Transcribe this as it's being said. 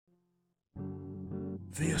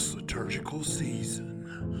This liturgical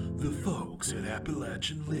season, the folks at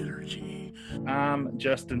Appalachian Liturgy. I'm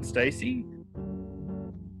Justin Stacy.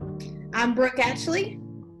 I'm Brooke Ashley.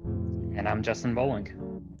 And I'm Justin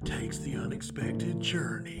Bowling. Takes the unexpected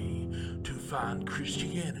journey to find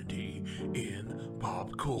Christianity in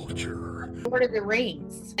pop culture. Lord of the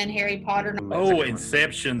Rings and Harry Potter. Oh,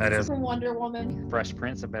 Inception. That is From Wonder Woman. Fresh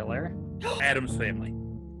Prince of Bel-Air. Addams Family.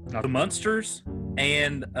 The Munsters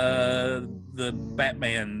and the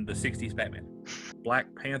Batman, the 60s Batman. Black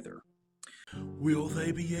Panther. Will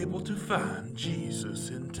they be able to find Jesus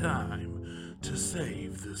in time to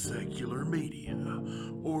save the secular media?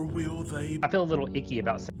 Or will they... I feel a little icky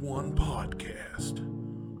about One podcast,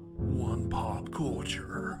 one pop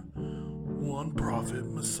culture, one prophet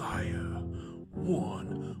messiah,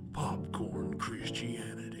 one popcorn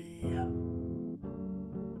Christianity.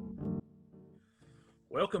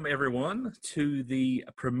 Welcome, everyone, to the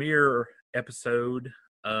premiere episode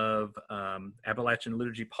of Appalachian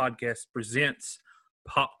Liturgy Podcast presents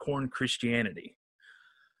Popcorn Christianity.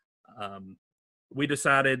 We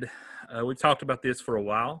decided, we talked about this for a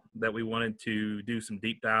while, that we wanted to do some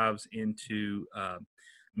deep dives into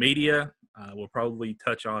media. We'll probably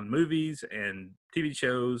touch on movies and TV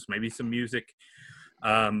shows, maybe some music.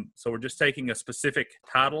 So we're just taking a specific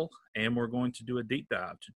title and we're going to do a deep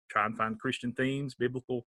dive to try and find Christian themes,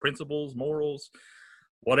 biblical principles, morals,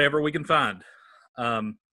 whatever we can find.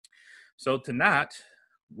 So tonight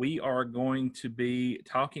we are going to be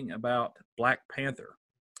talking about Black Panther.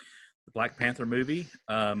 The Black Panther movie.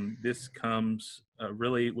 This comes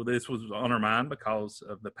this was on our mind because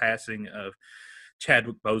of the passing of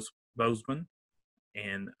Chadwick Boseman,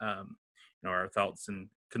 and our thoughts and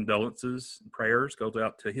condolences and prayers goes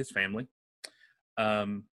out to his family.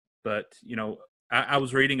 But I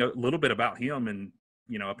was reading a little bit about him, and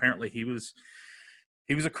apparently he was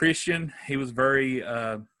a Christian. He was very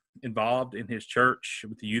involved in his church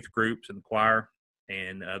with the youth groups and the choir.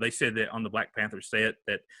 And they said that on the Black Panther set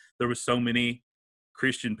that there was so many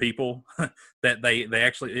Christian people that they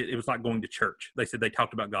actually, it was like going to church. They said they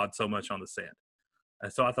talked about God so much on the set.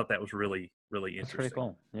 So I thought that was really, really interesting. That's pretty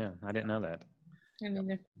cool. Yeah, I didn't know that.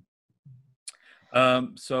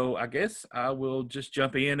 So I guess I will just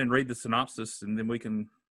jump in and read the synopsis, and then we can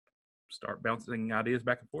start bouncing ideas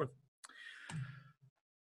back and forth.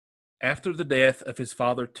 After the death of his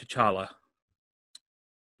father T'Challa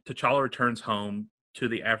returns home to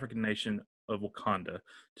the African nation of Wakanda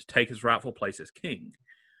to take his rightful place as king.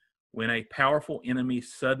 When a powerful enemy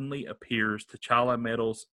suddenly appears, T'Challa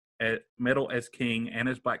mettle as king and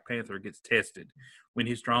as Black Panther gets tested when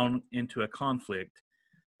he's drawn into a conflict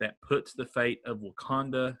that puts the fate of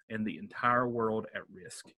Wakanda and the entire world at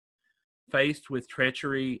risk. Faced with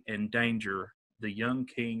treachery and danger, the young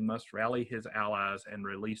king must rally his allies and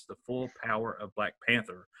release the full power of Black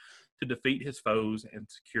Panther to defeat his foes and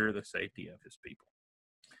secure the safety of his people.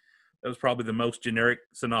 That was probably the most generic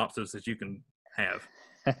synopsis that you can have.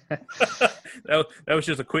 that was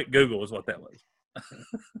just a quick Google is what that was.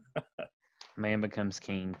 Man becomes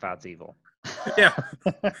king, fights evil. Yeah.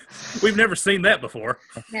 We've never seen that before.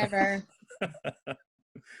 Never.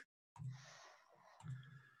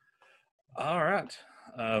 All right.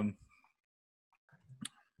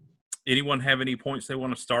 Anyone have any points they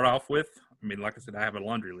want to start off with? I mean, like I said, I have a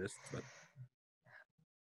laundry list. But...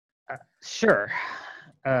 Sure.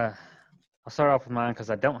 I'll start off with mine because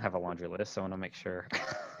I don't have a laundry list, so I want to make sure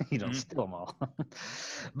you don't steal them all.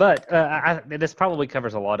 But this probably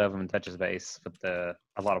covers a lot of them and touches base with a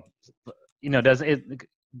lot of, it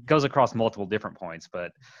goes across multiple different points.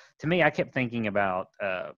 But to me, I kept thinking about,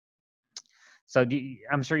 I'm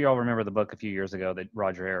sure you all remember the book a few years ago that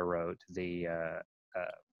Roger Eyre wrote, the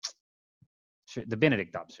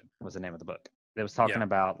Benedict Option was the name of the book. It was talking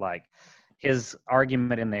about like his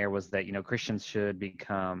argument in there was that, Christians should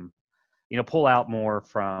become, pull out more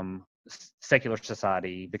from secular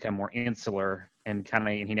society, become more insular, and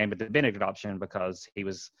he named it the Benedict Option because he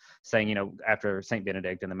was saying, after St.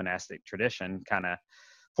 Benedict and the monastic tradition, kind of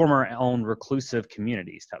form our own reclusive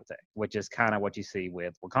communities type of thing, which is kind of what you see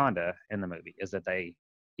with Wakanda in the movie, is that they,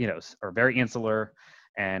 are very insular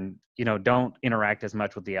and, don't interact as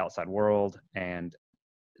much with the outside world. And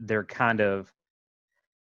they're kind of,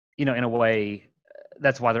 in a way,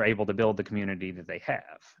 that's why they're able to build the community that they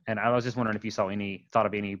have. And I was just wondering if you thought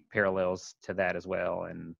of any parallels to that as well,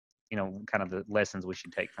 and kind of the lessons we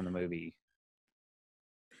should take from the movie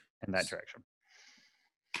in that direction.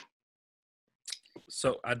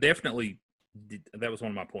 So I definitely did, that was one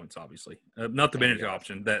of my points. Obviously, not the Benedict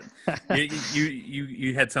option. That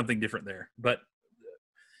you had something different there, but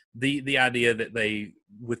the idea that they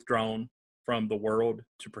withdrawn from the world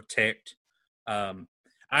to protect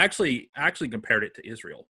I actually compared it to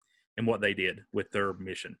Israel and what they did with their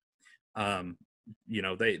mission. They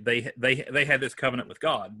had this covenant with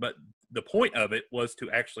God, but the point of it was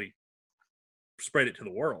to actually spread it to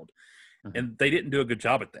the world, and they didn't do a good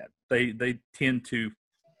job at that. They tend to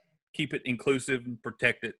keep it inclusive and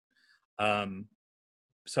protect it.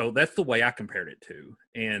 So that's the way I compared it to.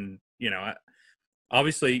 And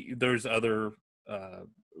obviously there's other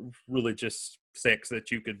religious sects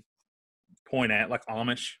that you could point at, like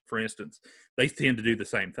Amish, for instance. They tend to do the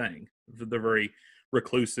same thing. They're very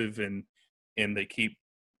reclusive, and they keep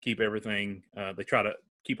everything. They try to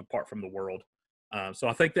keep apart from the world. So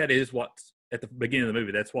I think that is what's at the beginning of the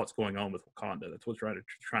movie. That's what's going on with Wakanda. That's what's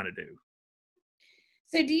trying to do.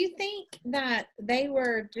 So do you think that they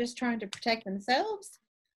were just trying to protect themselves,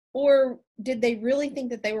 or did they really think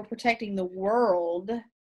that they were protecting the world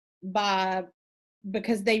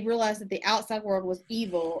because they realized that the outside world was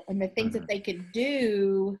evil, and the things that they could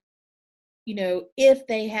do, if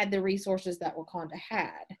they had the resources that Wakanda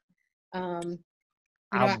had? I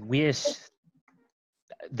wish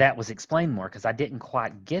that was explained more, because I didn't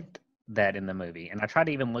quite get that in the movie, and I tried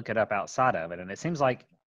to even look it up outside of it, and it seems like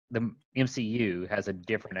the MCU has a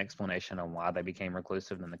different explanation on why they became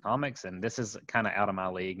reclusive than the comics, and this is kind of out of my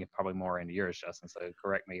league, probably more into yours, Justin, so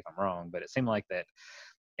correct me if I'm wrong, but it seemed like that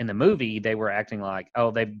in the movie they were acting like,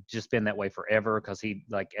 oh, they've just been that way forever, because he,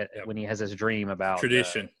 like, when he has his dream about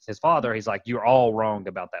tradition, his father, he's like, you're all wrong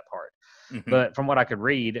about that part. But from what I could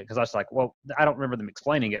read, because I was like, well, I don't remember them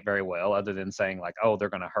explaining it very well, other than saying like, oh, they're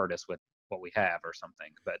going to hurt us with what we have or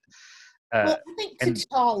something. But well, I think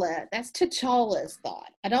T'Challa, that's T'Challa's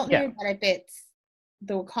thought. I don't know that if it's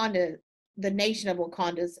the nation of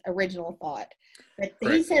Wakanda's original thought, but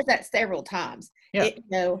he says that several times. Yeah.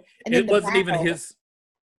 And it wasn't even his.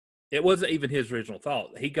 It wasn't even his original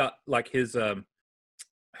thought. He got like his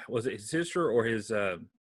was it his sister or his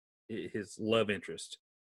love interest?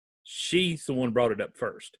 She's the one who brought it up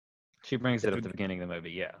first. She brings it at the beginning of the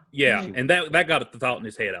movie, yeah. Yeah, and that got the thought in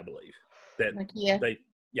his head, I believe. Yep.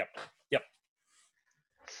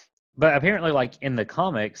 But apparently, like, in the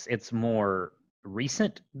comics, it's more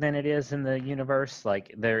recent than it is in the universe.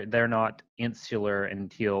 Like, they're not insular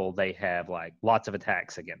until they have like lots of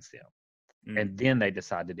attacks against them. And then they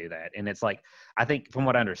decide to do that. And it's like, I think from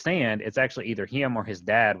what I understand, it's actually either him or his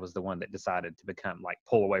dad was the one that decided to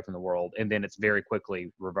pull away from the world. And then it's very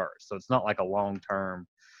quickly reversed. So it's not like a long-term,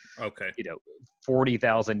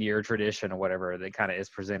 40,000 year tradition or whatever that kind of is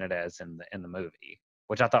presented as in the movie,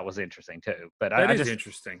 which I thought was interesting too. But that is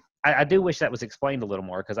interesting. I do wish that was explained a little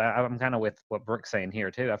more, because I'm kind of with what Brooke's saying here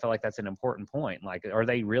too. I feel like that's an important point. Like, are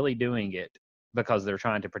they really doing it because they're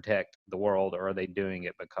trying to protect the world, or are they doing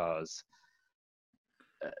it because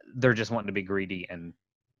they're just wanting to be greedy and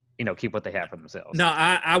keep what they have for themselves? No,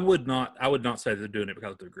 I would not say they're doing it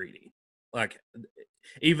because they're greedy. Like,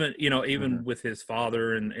 even with his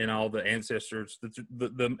father and all the ancestors,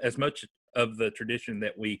 the as much of the tradition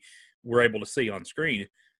that we were able to see on screen,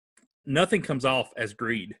 nothing comes off as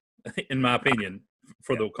greed, in my opinion,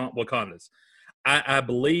 for the Wakandas. I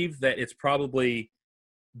believe that it's probably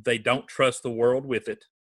they don't trust the world with it,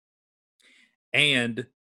 and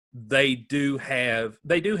they do have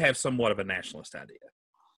somewhat of a nationalist idea.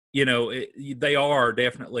 They are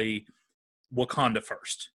definitely Wakanda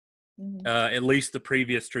first. At least the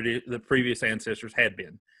previous ancestors had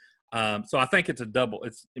been. So I think it's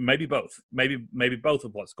it's maybe both, maybe both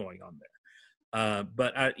of what's going on there.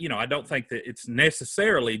 But I don't think that it's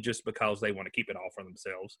necessarily just because they want to keep it all for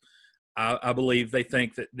themselves. I believe they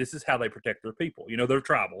think that this is how they protect their people. They're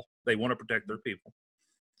tribal. They want to protect their people.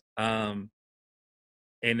 And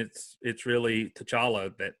it's really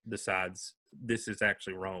T'Challa that decides this is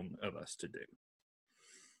actually wrong of us to do.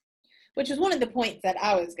 Which is one of the points that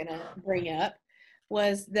I was going to bring up,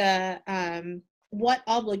 was the what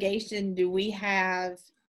obligation do we have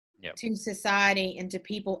to society and to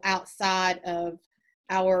people outside of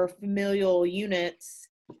our familial units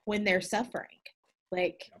when they're suffering?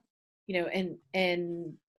 Like,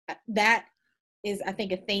 and that is, I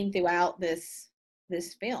think, a theme throughout this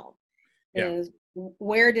film. Is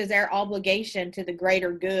where does our obligation to the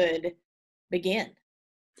greater good begin?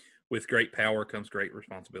 With great power comes great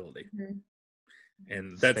responsibility.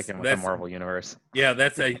 And that's the Marvel universe. Yeah,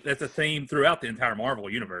 that's a theme throughout the entire Marvel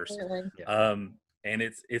universe. And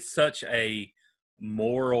it's such a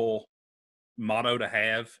moral motto to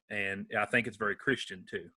have, and I think it's very Christian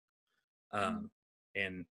too.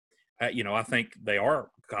 And I think they are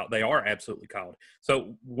absolutely called.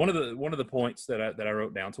 So one of the points that I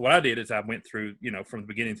wrote down. So what I did is I went through, from the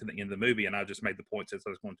beginning to the end of the movie, and I just made the points as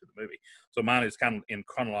I was going through the movie. So mine is kind of in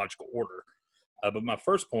chronological order. But my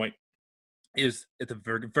first point is at the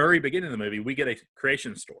very, very beginning of the movie, we get a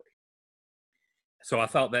creation story. So I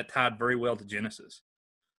thought that tied very well to Genesis,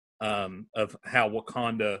 of how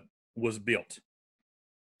Wakanda was built.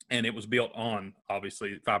 And it was built on,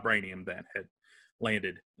 obviously, vibranium that had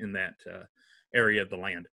landed in that area of the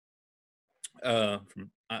land. I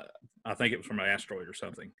think it was from an asteroid or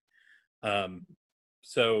something.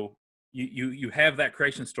 So you have that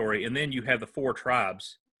creation story, and then you have the 4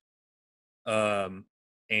 tribes, and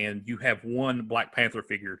you have one Black Panther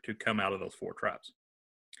figure to come out of those 4 tribes.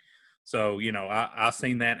 So, you know, I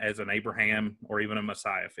seen that as an Abraham or even a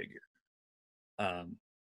Messiah figure.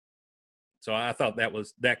 So I thought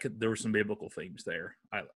there were some biblical themes there.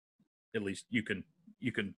 At least you can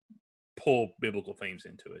pull biblical themes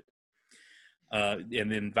into it.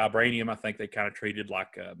 And then vibranium, I think they kind of treated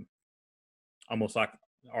like almost like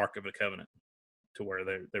Ark of the Covenant, to where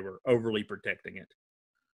they were overly protecting it.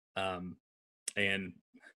 And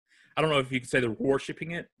I don't know if you can say they're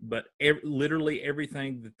worshiping it, but literally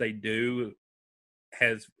everything that they do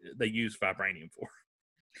they use vibranium for.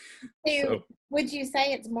 So, would you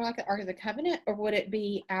say it's more like the Ark of the Covenant, or would it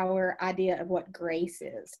be our idea of what grace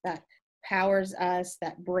is, that powers us,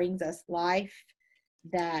 that brings us life,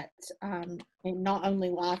 that and not only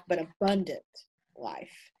life but abundant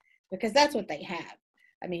life? Because that's what they have.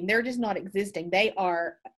 I mean, they're just not existing. They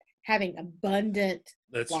are having abundant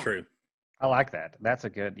That's life. true. I like that. That's a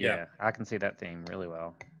good, Yeah. I can see that theme really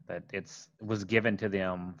well. That it was given to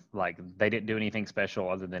them, like they didn't do anything special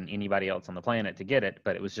other than anybody else on the planet to get it,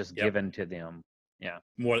 but it was just given to them. Yeah.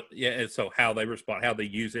 And so how they respond, how they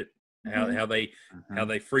use it, Mhm. how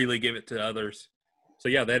they freely give it to others. So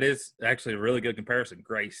yeah, that is actually a really good comparison.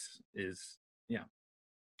 Grace is, yeah,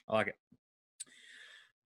 I like it.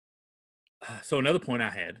 So another point I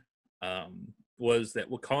had was that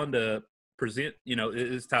Wakanda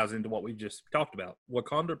this ties into what we just talked about.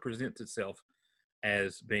 Wakanda presents itself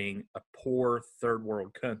as being a poor third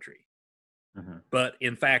world country. Mm-hmm. But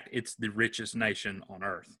in fact, it's the richest nation on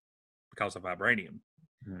earth because of vibranium.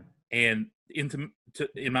 Mm-hmm. And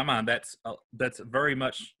in my mind, that's very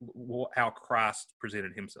much how Christ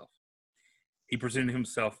presented himself. He presented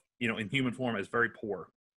himself, in human form as very poor,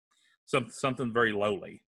 something very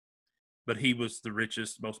lowly. But he was the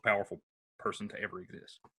richest, most powerful person to ever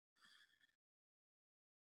exist.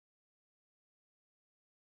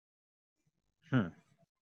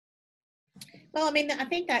 Well, I mean, I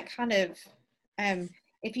think that kind of,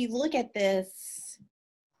 if you look at this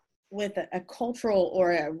with a cultural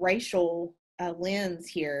or a racial lens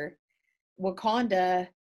here, Wakanda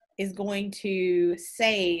is going to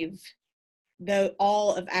save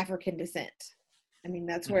all of African descent. I mean,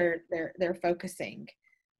 that's where they're focusing,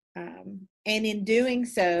 and in doing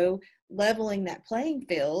so, leveling that playing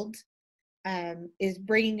field is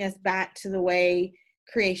bringing us back to the way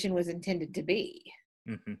creation was intended to be.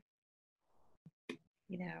 Mm-hmm.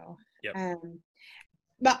 Yep.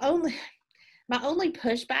 My only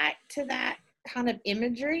pushback to that kind of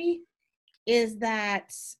imagery is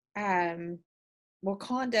that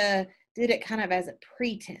Wakanda did it kind of as a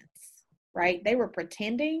pretense, right? They were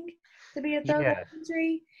pretending to be a third world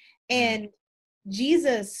country, and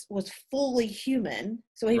Jesus was fully human,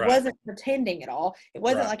 so he wasn't pretending at all. It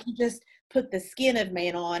wasn't like he just put the skin of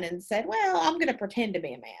man on and said, well, I'm going to pretend to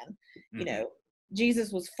be a man. Mm-hmm.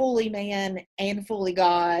 Jesus was fully man and fully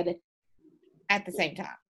God at the same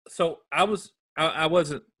time. So I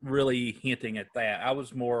wasn't really hinting at that. I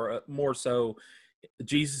was more so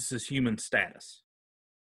Jesus's human status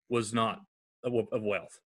was not of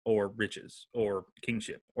wealth or riches or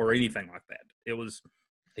kingship or anything like that. He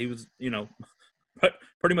was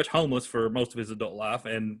pretty much homeless for most of his adult life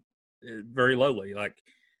and very lowly.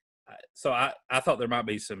 So I thought there might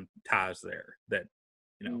be some ties there that,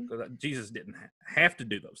 because Jesus didn't have to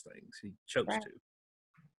do those things. He chose to.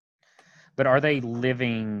 But are they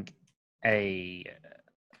living a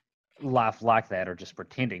life like that, or just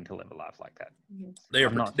pretending to live a life like that? They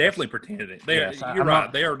are definitely pretending. You're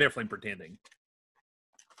right. They are definitely pretending,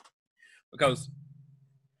 because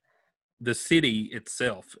the city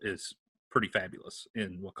itself is pretty fabulous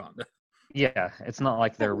in Wakanda. Yeah, it's not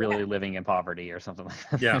like they're really living in poverty or something like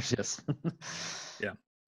that. Yeah, they're just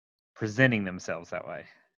presenting themselves that way.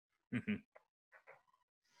 Mm-hmm.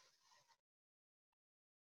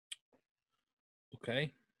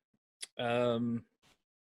 Okay.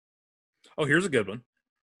 Here's a good one.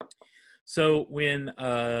 So when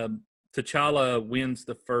T'Challa wins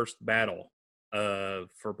the first battle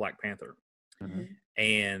for Black Panther, mm-hmm.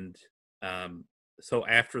 and so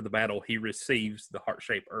after the battle, he receives the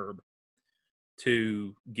heart-shaped herb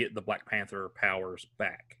to get the Black Panther powers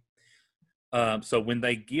back. So when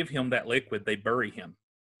they give him that liquid, they bury him.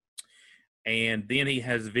 and then he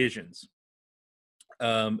has visions.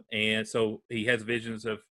 And so he has visions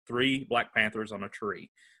of 3 Black Panthers on a tree.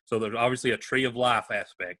 So there's obviously a tree of life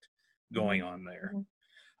aspect going on there.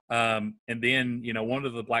 And then, one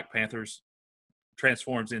of the Black Panthers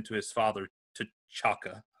transforms into his father,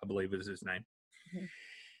 T'Chaka, I believe is his name.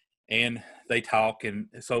 And they talk, and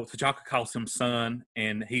so T'Chaka calls him son,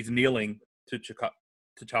 and he's kneeling to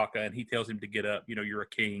T'Chaka, and he tells him to get up. You're a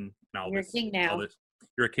king. And all You're this, a king now. all this.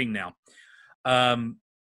 You're a king now.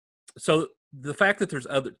 So the fact that there's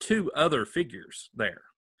 2 other figures there,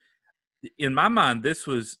 in my mind, this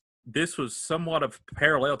was somewhat of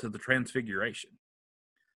parallel to the Transfiguration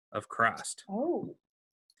of Christ. Oh.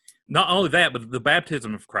 Not only that, but the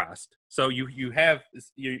baptism of Christ. So you have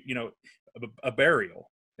a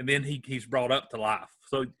burial, and then he's brought up to life.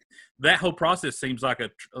 So that whole process seems like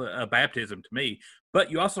a baptism to me.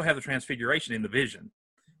 But you also have the Transfiguration in the vision,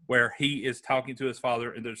 where he is talking to his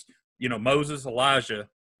father, and there's Moses, Elijah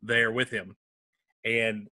there with him,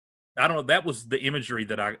 and I don't know. That was the imagery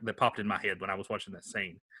that popped in my head when I was watching that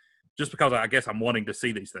scene, just because I guess I'm wanting to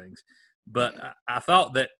see these things. But I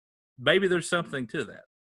thought that maybe there's something to that.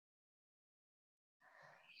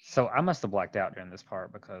 So I must have blacked out during this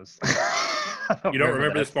part because you don't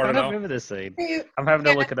remember this part at all? I don't remember this scene. I'm having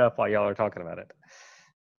to look it up while y'all are talking about it.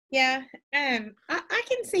 Yeah, I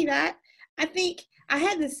can see that. I think I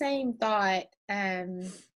had the same thought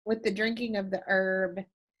with the drinking of the herb,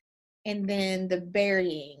 and then the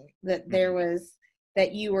burying, that there was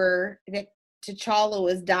that T'Challa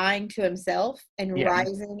was dying to himself and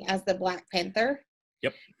rising as the Black Panther.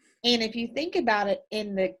 Yep. And if you think about it,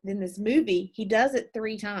 in this movie, he does it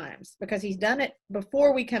 3 times, because he's done it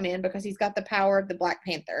before we come in, because he's got the power of the Black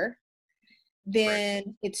Panther.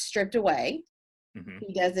 Then it's stripped away.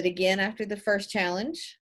 He does it again after the first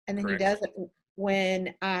challenge, and then he does it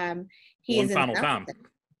when he is in final time.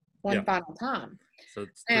 Final time. So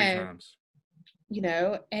it's 3 times.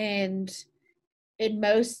 And in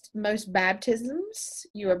most baptisms,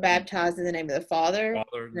 you are baptized in the name of the Father,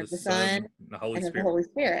 the Son, the Holy and Spirit. the Holy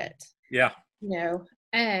Spirit. Yeah.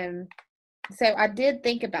 So I did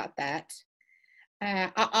think about that.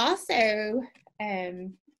 I also,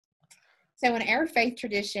 so in our faith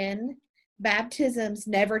tradition, baptisms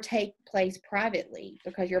never take place privately,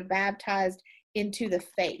 because you're baptized into the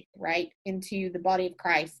faith, right? Into the body of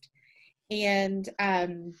Christ. And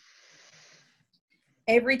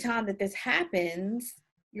every time that this happens,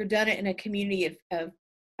 you're done it in a community of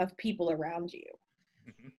people around you.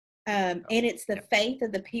 And it's the faith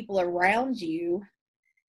of the people around you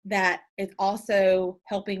that is also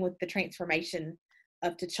helping with the transformation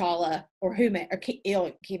of T'Challa or even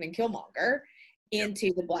Killmonger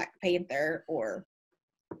into the Black Panther, or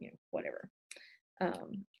whatever.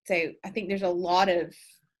 So I think there's a lot of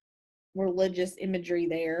religious imagery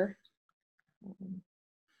there.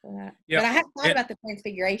 But I hadn't thought about the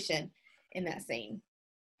Transfiguration in that scene.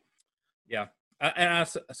 Yeah.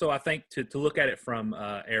 So I think to look at it from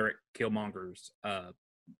Eric Killmonger's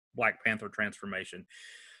Black Panther transformation,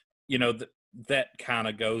 that kind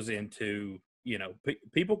of goes into,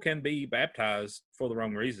 people can be baptized for the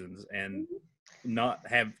wrong reasons and not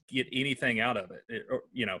get anything out of it,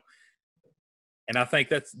 and I think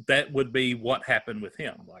that would be what happened with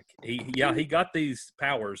him. Like he got these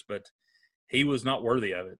powers, but he was not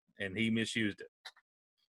worthy of it, and he misused it.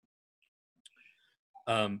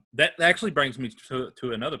 That actually brings me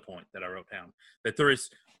to another point that I wrote down, that there is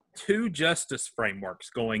 2 justice frameworks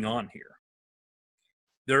going on here.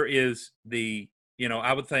 There is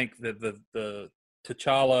I would think that the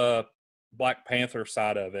T'Challa Black Panther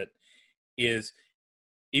side of it is,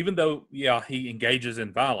 even though he engages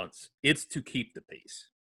in violence, it's to keep the peace.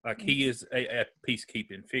 Like, he is a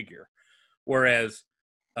peacekeeping figure, whereas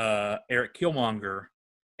Eric Killmonger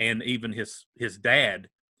and even his dad,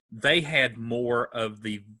 they had more of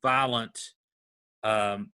the violent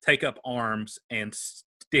take up arms and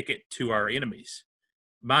stick it to our enemies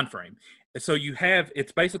mind frame. So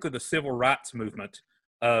it's basically the civil rights movement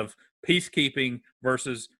of peacekeeping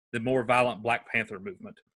versus the more violent Black Panther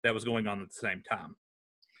movement that was going on at the same time.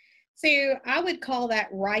 So I would call that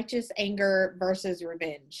righteous anger versus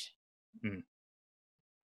revenge.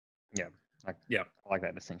 Yeah. I like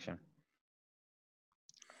that distinction.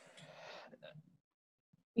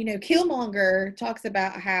 Killmonger talks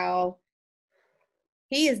about how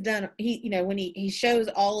he has done, when he shows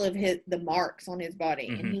all of the marks on his body,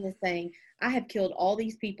 and he is saying, I have killed all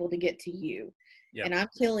these people to get to you. And I'm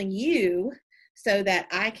killing you so that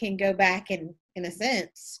I can go back and, in a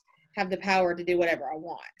sense, have the power to do whatever I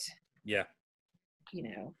want. Yeah.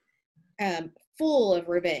 Full of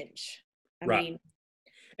revenge. I mean,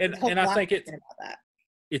 and I think it's, about that.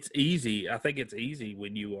 it's easy. I think it's easy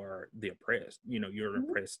when you are the oppressed. You're an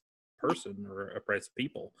oppressed person or oppressed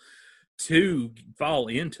people to fall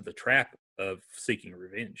into the trap of seeking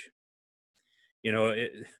revenge.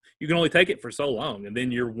 You can only take it for so long, and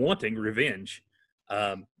then you're wanting revenge.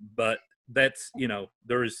 But that's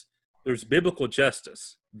there's biblical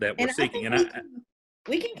justice that we're And seeking,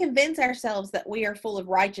 we can convince ourselves that we are full of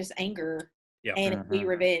righteous anger and it be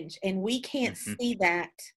revenge, and we can't see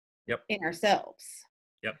that in ourselves.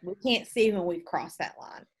 We can't see when we've crossed that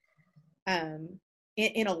line.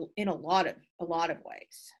 In a lot of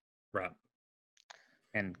ways. Right.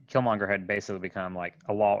 And Killmonger had basically become like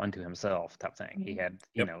a law unto himself type thing. He had,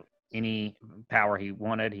 any power he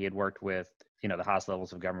wanted. He had worked with, the highest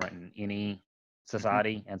levels of government in any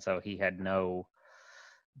society. And so he had no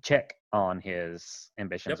check on his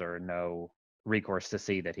ambitions or no recourse to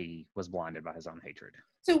see that he was blinded by his own hatred.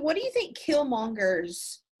 So what do you think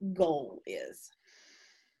Killmonger's goal is?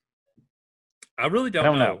 I really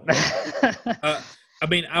don't know.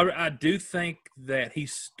 I do think that he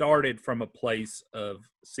started from a place of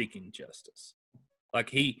seeking justice.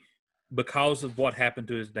 Like because of what happened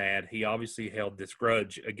to his dad, he obviously held this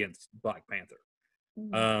grudge against Black Panther.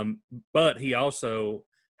 But he also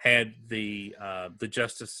had the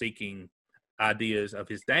justice-seeking ideas of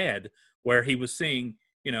his dad, where he was seeing,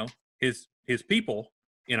 his people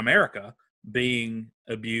in America being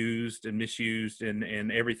abused and misused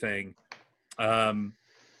and everything.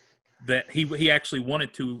 That he actually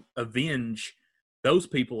wanted to avenge those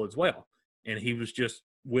people as well, and he was just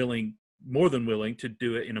more than willing to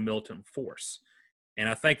do it in a militant force. And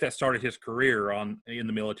I think that started his career in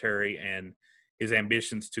the military and his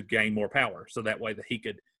ambitions to gain more power, so that way that he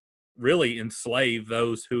could really enslave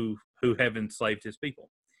those who have enslaved his people.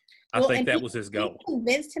 I think that was his goal. He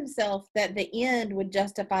convinced himself that the end would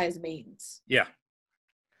justify his means. Yeah.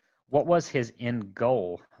 What was his end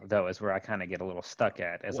goal, though, is where I kind of get a little stuck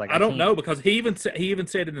at. It's I don't know, because he even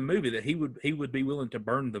said in the movie that he would be willing to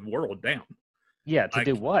burn the world down. Yeah, to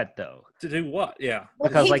do what though? To do what? Yeah,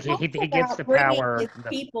 because he gets the power. His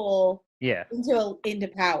people into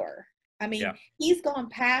power. I mean, he's gone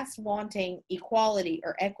past wanting equality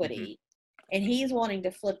or equity, and he's wanting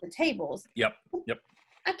to flip the tables. Yep.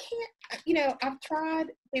 I can't. I've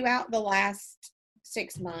tried throughout the last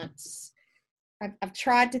 6 months. I've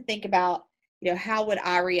tried to think about, how would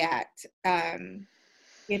I react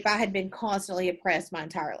if I had been constantly oppressed my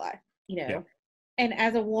entire life, And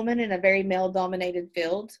as a woman in a very male-dominated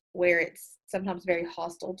field where it's sometimes very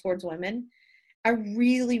hostile towards women, I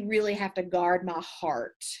really, really have to guard my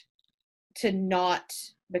heart to not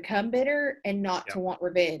become bitter and not to want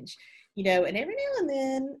revenge, And every now and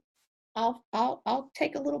then, I'll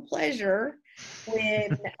take a little pleasure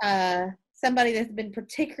when somebody that's been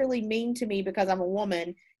particularly mean to me because I'm a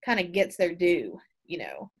woman kind of gets their due,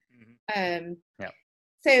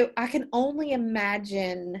 So I can only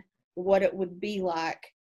imagine what it would be like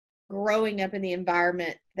growing up in the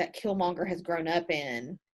environment that Killmonger has grown up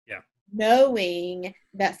in, knowing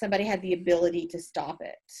that somebody had the ability to stop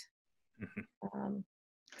it.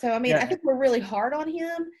 So, I think we're really hard on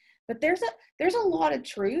him, but there's a lot of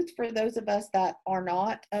truth for those of us that are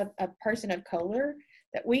not a person of color,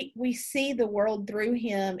 that we see the world through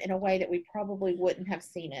him in a way that we probably wouldn't have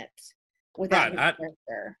seen it without his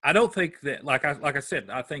character. I don't think that, like I said,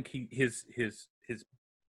 I think his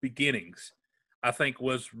beginnings, I think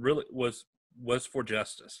was for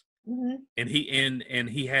justice, and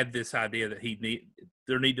he had this idea that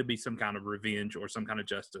there need to be some kind of revenge or some kind of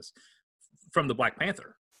justice from the Black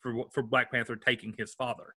Panther for Black Panther taking his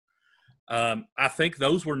father. I think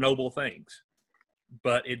those were noble things,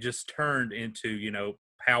 but it just turned into,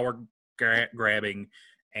 power grabbing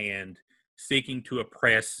and seeking to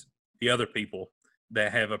oppress the other people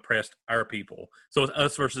that have oppressed our people. So it's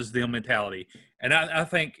us versus them mentality. And I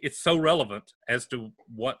think it's so relevant as to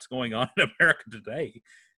what's going on in America today.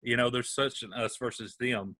 There's such an us versus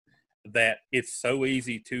them that it's so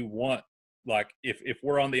easy to want, like, if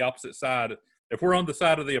we're on the opposite side, if we're on the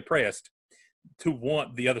side of the oppressed, to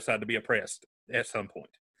want the other side to be oppressed at some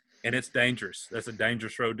point. And it's dangerous. That's a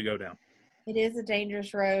dangerous road to go down. It is a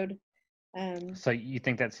dangerous road. So you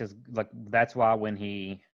think that's why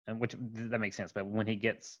when which that makes sense, but when he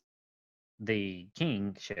gets the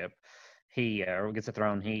kingship, or gets a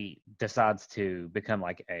throne, he decides to become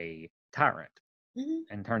like a tyrant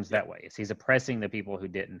and turns that way. So he's oppressing the people who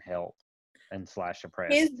didn't help and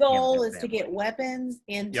oppress. His goal is to get weapons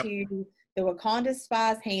into the Wakanda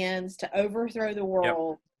spies' hands to overthrow the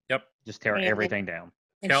world. Yep. Just tear everything down.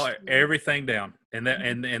 Tear everything down, and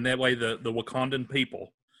that way the Wakandan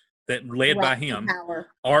people that led by Right, him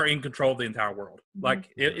power. are in control of the entire world. Mhm.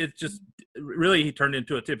 Like it's just really, he turned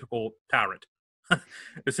into a typical tyrant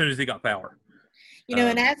as soon as he got power. You know,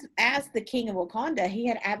 and as the king of Wakanda, he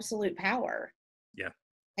had absolute power. Yeah.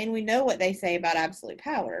 And we know what they say about absolute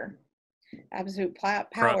power. Absolute power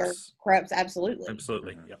Corrupts. absolutely.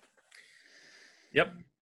 Absolutely. Yep.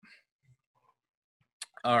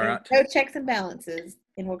 All There's right. no checks and balances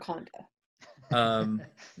in Wakanda.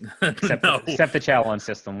 Except the challenge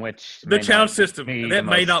system, which the challenge system that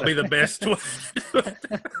may not be the best one.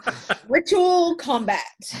 Ritual combat.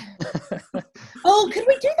 Oh, could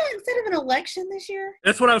we do that instead of an election this year?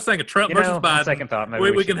 That's what I was thinking. Trump versus Biden. Second thought,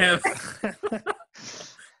 maybe we can have.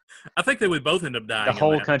 I think they would both end up dying. The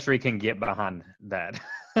whole country can get behind that.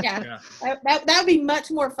 Yeah. That would be much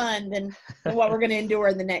more fun than what we're going to endure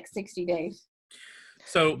in the next 60 days.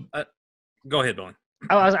 So, go ahead, Billy.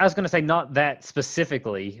 I was going to say not that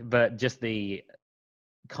specifically, but just the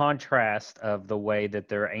contrast of the way that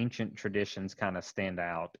their ancient traditions kind of stand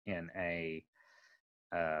out in a,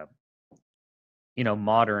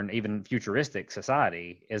 modern, even futuristic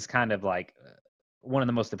society is kind of like one of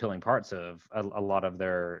the most appealing parts of a lot of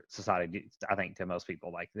their society. I think to most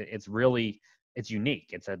people, like it's unique.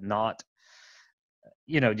 It's not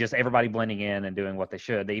just everybody blending in and doing what they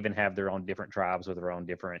should. They even have their own different tribes with their own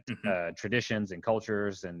different traditions and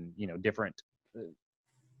cultures and, different,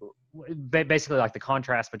 basically like the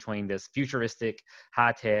contrast between this futuristic,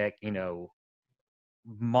 high-tech,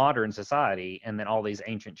 modern society and then all these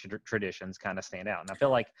ancient traditions kind of stand out. And I feel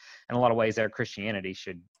like in a lot of ways their Christianity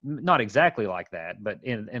should, not exactly like that, but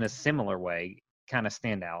in a similar way, kind of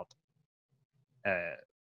stand out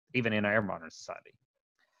even in our modern society.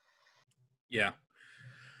 Yeah.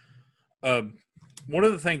 One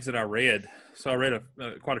of the things that I read, so I read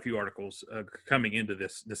quite a few articles coming into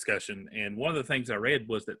this discussion, and one of the things I read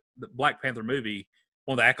was that the Black Panther movie,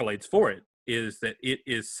 one of the accolades for it is that it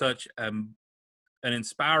is such an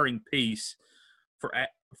inspiring piece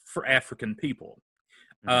for African people,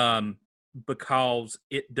 because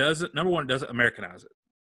it doesn't, number one, it doesn't Americanize it.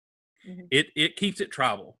 Mm-hmm. It keeps it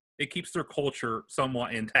tribal. It keeps their culture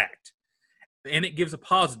somewhat intact, and it gives a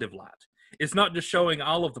positive light. It's not just showing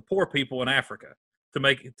all of the poor people in Africa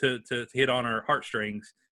to hit on our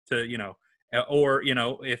heartstrings or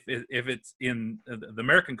if it's in the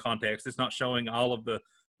American context, it's not showing all of the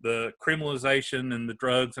criminalization and the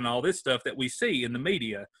drugs and all this stuff that we see in the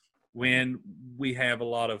media when we have a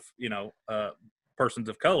lot of persons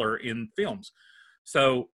of color in films.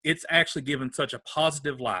 So it's actually given such a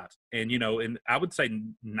positive light, and and I would say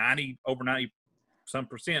over 90%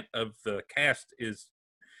 of the cast is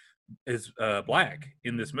Black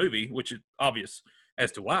in this movie, which is obvious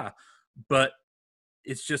as to why, but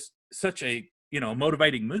it's just such a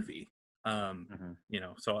motivating movie.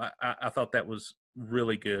 So I thought that was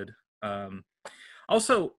really good.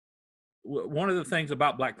 Also, one of the things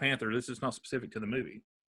about Black Panther, this is not specific to the movie,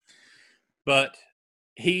 but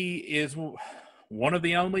he is one of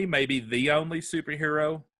the only, maybe the only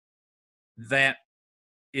superhero that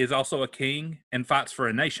is also a king and fights for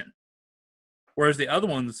a nation, whereas the other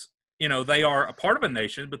ones, they are a part of a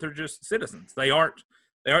nation, but they're just citizens. They don't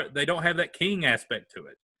have that king aspect to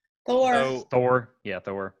it. Thor. Yeah,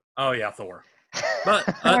 Thor. Oh yeah, Thor.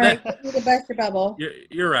 But all right, you to bust your bubble.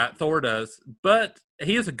 You're right. Thor does, but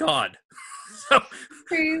he is a god. So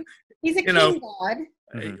true. He's a king god.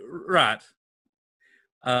 Right.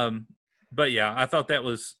 But yeah, I thought that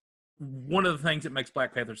was one of the things that makes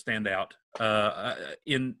Black Panther stand out. From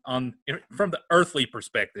the earthly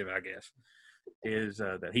perspective, I guess, is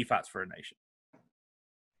that he fights for a nation.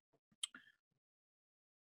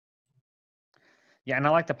 Yeah, and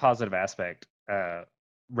I like the positive aspect,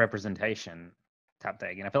 representation type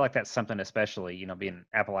thing. And I feel like that's something, especially, being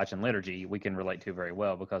Appalachian liturgy, we can relate to very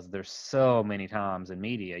well, because there's so many times in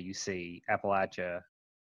media you see Appalachia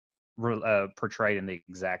portrayed in the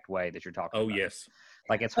exact way that you're talking about. Oh, yes.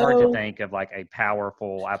 Like, it's hard to think of like a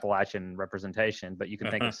powerful Appalachian representation, but you can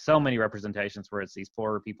think of so many representations where it's these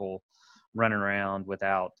poor people running around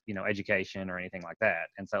without, education or anything like that.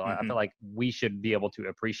 And so I feel like we should be able to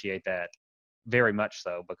appreciate that very much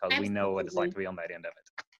so, because Absolutely. We know what it's like to be on that end of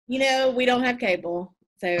it. We don't have cable,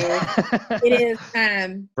 so it is.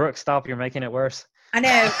 Brooke, stop! You're making it worse. I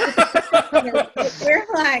know. We're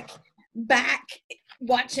like back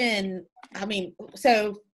watching.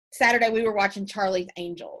 So Saturday we were watching Charlie's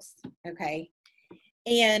Angels. Okay,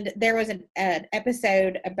 and there was an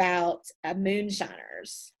episode about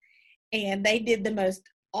moonshiners, and they did the most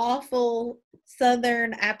awful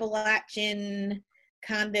Southern Appalachian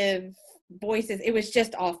kind of voices. It was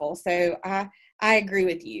just awful. So I agree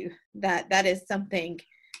with you that is something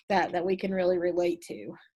that we can really relate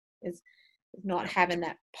to. is not having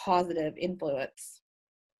that positive influence,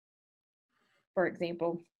 for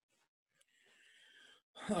example.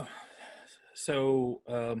 So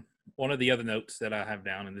one of the other notes that I have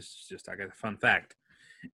down, and this is just, I guess, a fun fact,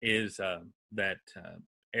 is that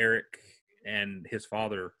Eric and his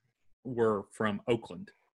father were from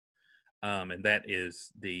Oakland, and that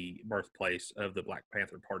is the birthplace of the Black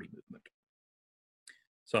Panther Party movement.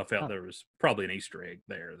 So I felt there was probably an Easter egg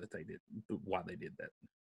there that they did, why they did that.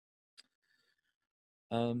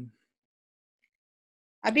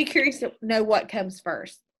 I'd be curious to know what comes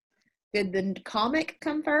first. Did the comic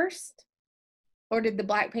come first, or did the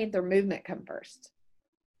Black Panther movement come first?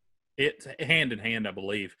 It's hand in hand, I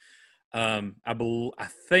believe. I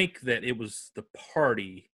think that it was the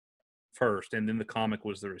party first, and then the comic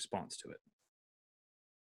was the response to it.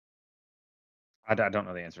 I don't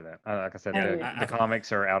know the answer to that. Like I said, the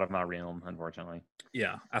comics are out of my realm, unfortunately.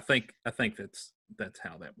 Yeah, I think that's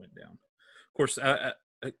how that went down. Of course,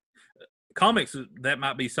 comics, that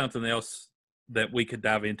might be something else that we could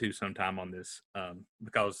dive into sometime on this,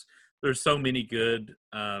 because there's so many good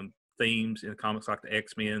themes in comics, like the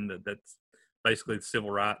X-Men, that's basically the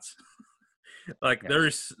civil rights. Like,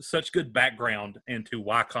 there's such good background into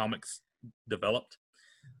why comics developed.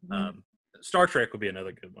 Star Trek would be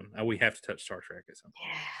another good one. We have to touch Star Trek at some point.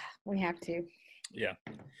 Yeah, we have to. Yeah.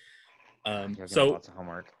 So lots of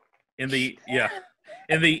homework. In the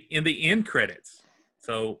end credits.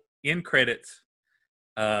 So in credits,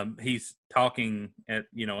 he's talking at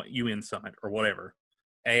UN summit or whatever,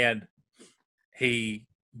 and he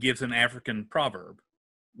gives an African proverb,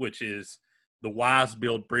 which is, "The wise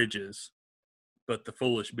build bridges, but the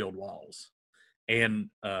foolish build walls." And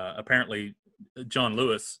apparently John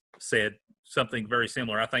Lewis said something very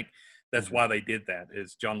similar. I think that's why they did that,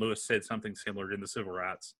 is John Lewis said something similar in the civil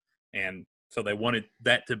rights, and so they wanted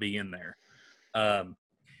that to be in there.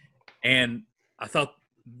 And I thought,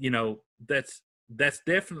 that's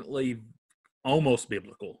definitely almost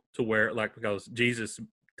biblical, to where, like, because Jesus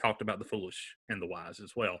talked about the foolish and the wise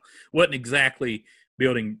as well. Wasn't exactly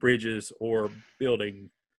building bridges or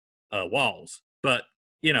building walls, but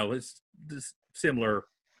it's this similar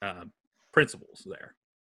principles there.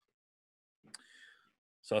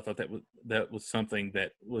 So I thought that was something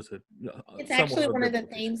that was it's actually one of the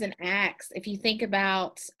themes in Acts. If you think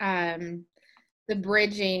about the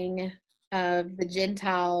bridging of the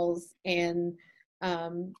Gentiles and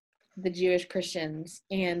the Jewish Christians,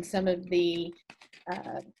 and some of the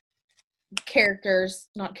characters,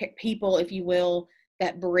 not people, if you will,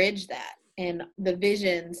 that bridge that, and the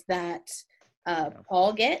visions that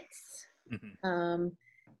Paul gets. And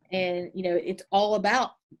it's all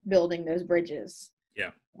about building those bridges.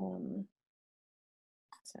 Yeah.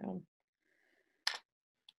 So.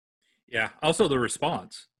 Yeah. Also, the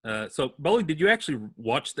response. So, Bowling, did you actually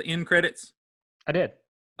watch the end credits? I did.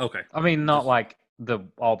 Okay. I mean, not like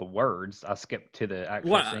all the words. I skipped to the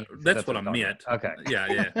actual scenes. That's what I meant. Okay.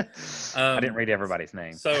 Yeah. I didn't read everybody's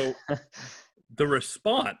name. So, the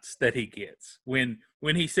response that he gets when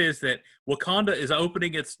he says that Wakanda is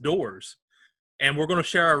opening its doors, and we're going to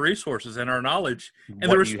share our resources and our knowledge,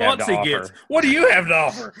 and the response he gets, "What do you have to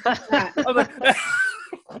offer?"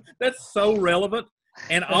 That's so relevant.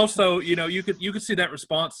 And also, you could see that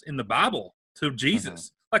response in the Bible to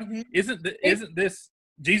Jesus. Like, isn't this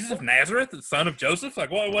Jesus of Nazareth, the son of Joseph? Like,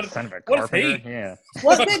 what son of a what carpenter? is he? Yeah.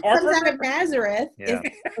 What good comes out of Nazareth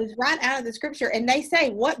is right out of the scripture, and they say,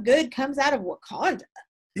 "What good comes out of Wakanda?"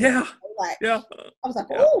 Yeah. Like, yeah. I was like,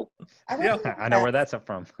 "Oh, I know where that's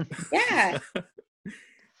from." Yeah.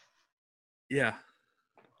 Yeah.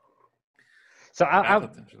 So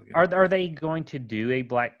are they going to do a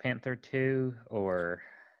Black Panther 2, or?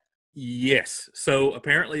 Yes. So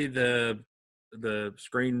apparently the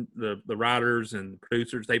writers and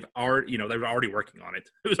producers, they were already working on it.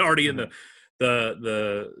 It was already in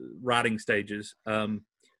the writing stages.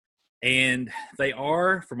 And they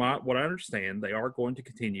are, from what I understand, they are going to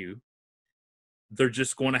continue. They're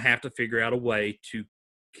just going to have to figure out a way to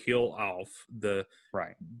kill off the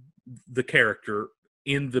character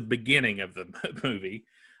in the beginning of the movie.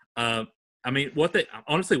 I mean, what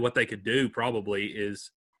they could do probably is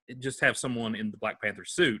just have someone in the Black Panther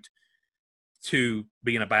suit to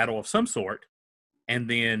be in a battle of some sort, and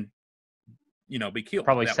then be killed.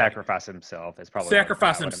 Probably sacrifice himself. It's probably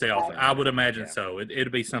sacrifice himself. I would imagine so.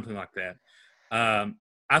 It'd be something like that.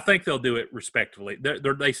 I think they'll do it respectfully.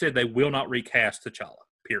 They said they will not recast T'Challa.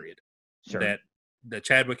 Period. Sure. That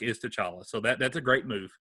Chadwick is T'Challa. So that's a great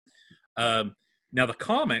move. Now the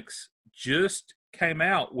comics just came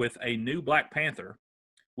out with a new Black Panther,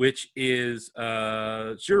 which is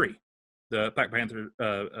Shuri, the Black Panther,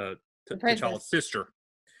 T'Challa's sister.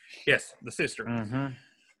 Yes, the sister. Mm-hmm.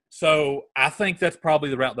 So I think that's probably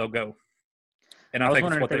the route they'll go, and I was think it's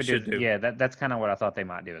wondering what if they they would should do. do. Yeah, that's kind of what I thought they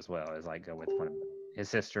might do as well. Is like go with one of his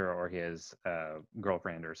sister or his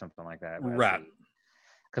girlfriend or something like that. Right.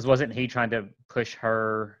 Because wasn't he trying to push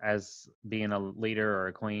her as being a leader or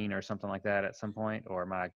a queen or something like that at some point? Or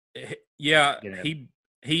am I? Yeah, getting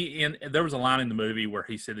and there was a line in the movie where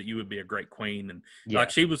he said that you would be a great queen, and Yeah.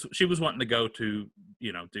 like she was wanting to go to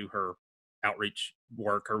do her outreach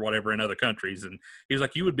work or whatever in other countries, and he was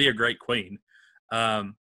like, you would be a great queen.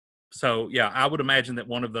 So yeah, I would imagine that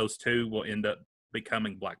one of those two will end up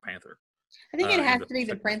becoming Black Panther. I think it in has the to be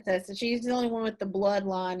the second- princess. And she's the only one with the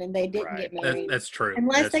bloodline, and they didn't Right. get married. That's true.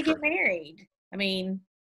 Unless That's they true. get married. I mean,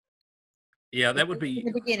 Yeah, that would in be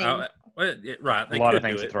the beginning. right. a lot of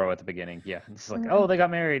things to throw at the beginning. Yeah, it's like, oh, they got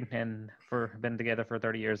married and been together for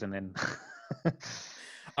 30 years, and then.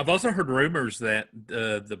 I've also heard rumors that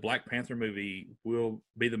the Black Panther movie will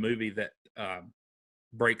be the movie that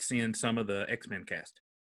breaks in some of the X-Men cast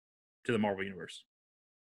to the Marvel Universe.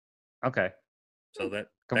 Okay. So that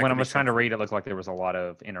when I was trying to read, it looked like there was a lot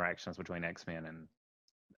of interactions between X-Men and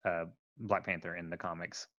Black Panther in the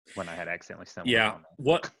comics when I had accidentally stumbled on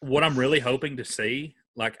that. What I'm really hoping to see,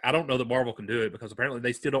 like, I don't know that Marvel can do it because apparently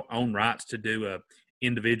they still don't own rights to do a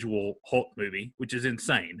individual Hulk movie, which is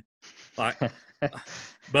insane. Like,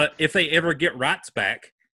 but if they ever get rights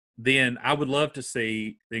back, then I would love to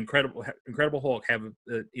see the Incredible Hulk have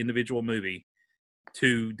an individual movie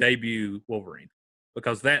to debut Wolverine,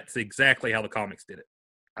 because that's exactly how the comics did it.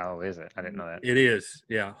 Oh, is it? I didn't know that. It is,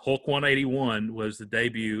 yeah. Hulk 181 was the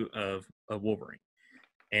debut of Wolverine,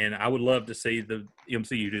 and I would love to see the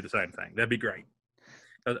MCU do the same thing. That'd be great.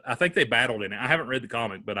 I think they battled in it. I haven't read the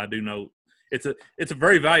comic, but I do know it's a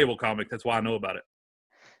very valuable comic. That's why I know about it.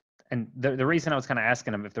 And the reason I was kind of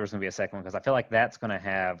asking him if there was going to be a second one, because I feel like that's going to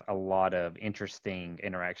have a lot of interesting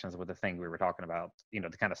interactions with the thing we were talking about, to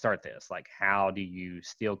kind of start this. Like, how do you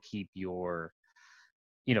still keep your,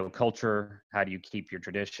 culture? How do you keep your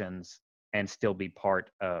traditions and still be part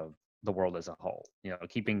of the world as a whole?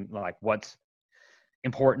 Keeping like what's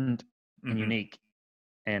important and unique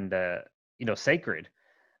and, sacred,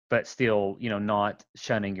 but still, not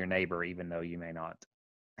shunning your neighbor, even though you may not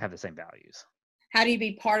have the same values. How do you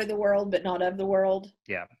be part of the world but not of the world?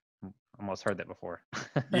 Yeah, almost heard that before.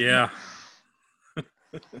 Yeah.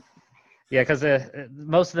 Yeah, because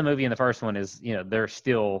most of the movie in the first one is, they're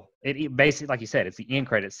still basically, like you said, it's the end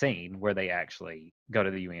credit scene where they actually go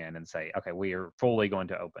to the UN and say, okay, we are fully going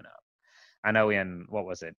to open up. I know in, what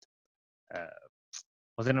was it?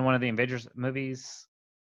 Was it in one of the Avengers movies?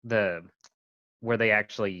 Where they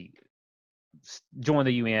actually join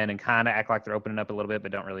the UN and kind of act like they're opening up a little bit,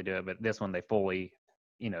 but don't really do it. But this one, they fully,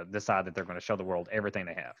 decide that they're going to show the world everything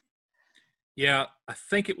they have. Yeah, I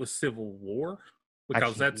think it was Civil War,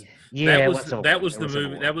 because that was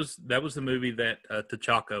the movie that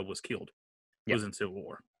T'Chaka was killed. It was in Civil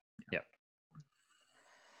War. Yeah.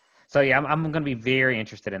 So yeah, I'm going to be very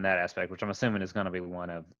interested in that aspect, which I'm assuming is going to be one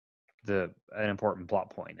of an important plot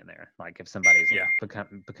point in there. Like if somebody's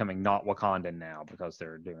becoming not Wakandan now because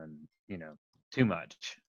they're doing too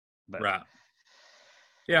much. But, right.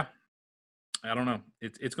 Yeah. I don't know.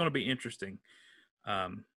 It's going to be interesting.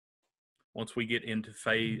 Once we get into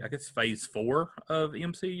phase 4 of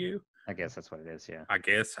MCU. I guess that's what it is. Yeah. I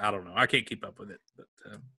guess. I don't know. I can't keep up with it, but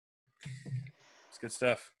it's good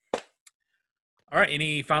stuff. All right.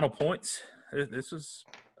 Any final points? This was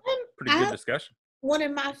a pretty good discussion. One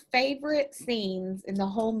of my favorite scenes in the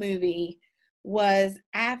whole movie was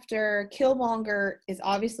after Killmonger is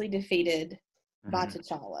obviously defeated by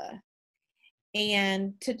T'Challa.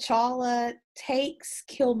 And T'Challa takes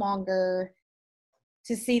Killmonger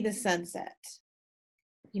to see the sunset.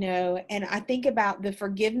 And I think about the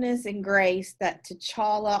forgiveness and grace that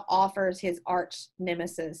T'Challa offers his arch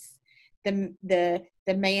nemesis, the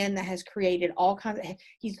man that has created all kinds of,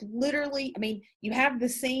 he's literally, you have the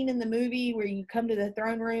scene in the movie where you come to the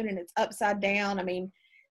throne room and it's upside down.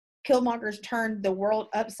 Killmonger's turned the world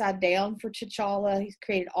upside down for T'Challa. He's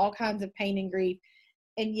created all kinds of pain and grief.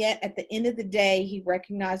 And yet at the end of the day, he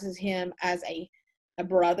recognizes him as a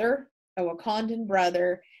brother, a Wakandan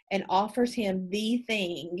brother, and offers him the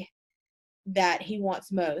thing that he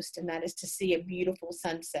wants most, and that is to see a beautiful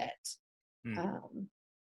sunset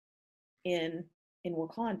in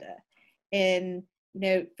Wakanda. And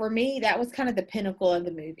for me, that was kind of the pinnacle of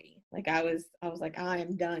the movie. Like I was like, I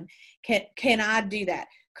am done. Can I do that?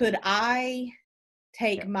 Could I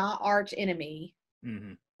take my arch enemy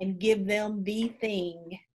and give them the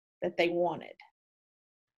thing that they wanted?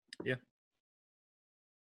 Yeah.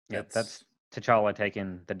 Yeah, that's T'Challa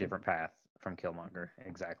taking the different path from Killmonger.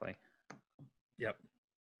 Exactly. Yep.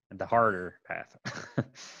 the harder path,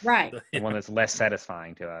 Right. the one that's less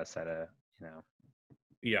satisfying to us at a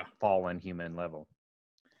Yeah. fallen human level.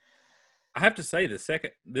 I have to say this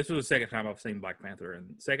was the second time I've seen Black Panther,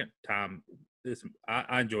 and second time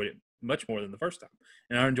I enjoyed it much more than the first time,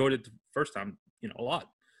 and I enjoyed it the first time a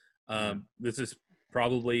lot. This is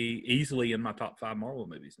probably easily in my top 5 Marvel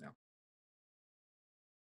movies now.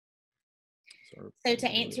 So to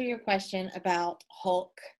answer your question about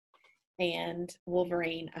Hulk and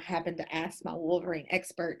Wolverine, I happened to ask my Wolverine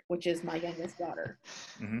expert, which is my youngest daughter.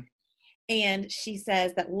 Mm-hmm. And she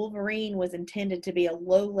says that Wolverine was intended to be a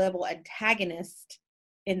low-level antagonist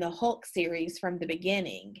in the Hulk series from the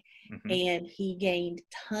beginning. Mm-hmm. And he gained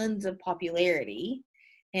tons of popularity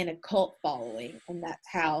and a cult following. And that's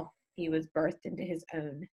how he was birthed into his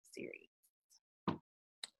own series.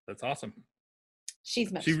 That's awesome. She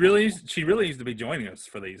really needs to be joining us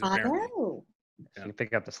for these. Apparently. I know. Yeah. You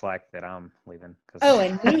pick up the slack that I'm leaving. Oh,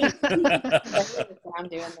 and me. I'm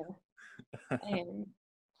doing this.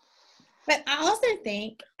 But I also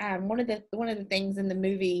think one of the things in the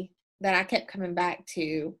movie that I kept coming back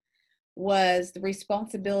to was the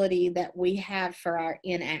responsibility that we have for our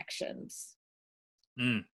inactions.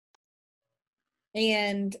 Mm.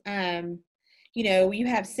 And you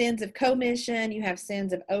have sins of commission, you have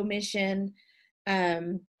sins of omission,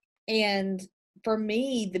 and for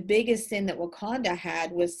me, the biggest sin that Wakanda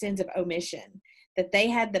had was sins of omission. That they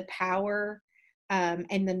had the power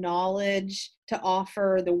and the knowledge to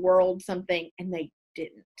offer the world something, and they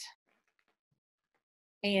didn't.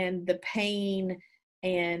 And the pain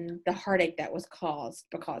and the heartache that was caused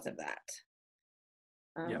because of that.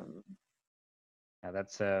 Yeah,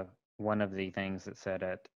 that's one of the things that said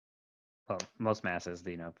at most masses.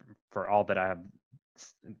 For all that I have,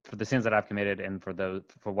 for the sins that I've committed, and for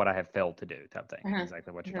what I have failed to do, type thing.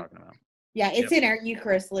 Exactly what you're talking about. Yeah, it's in our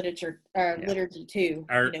Eucharist literature, liturgy too.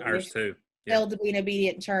 Ours too. Failed to be an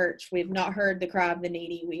obedient church. We've not heard the cry of the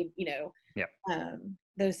needy.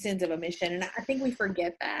 Those sins of omission, and I think we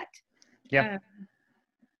forget that. Yeah,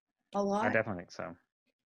 a lot. I definitely think so.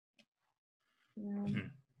 Yeah.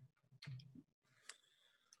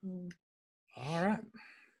 All right.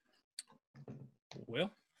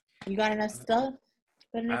 Well, you got enough stuff?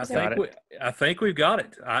 I think we've got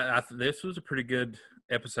it. This was a pretty good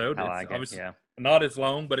episode. I like it. Yeah. Not as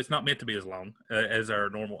long, but it's not meant to be as long as our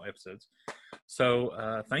normal episodes.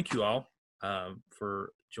 So thank you all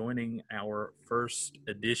for joining our first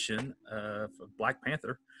edition of Black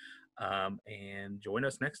Panther. And join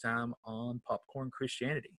us next time on Popcorn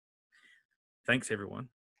Christianity. Thanks, everyone.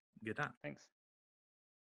 Good night. Thanks.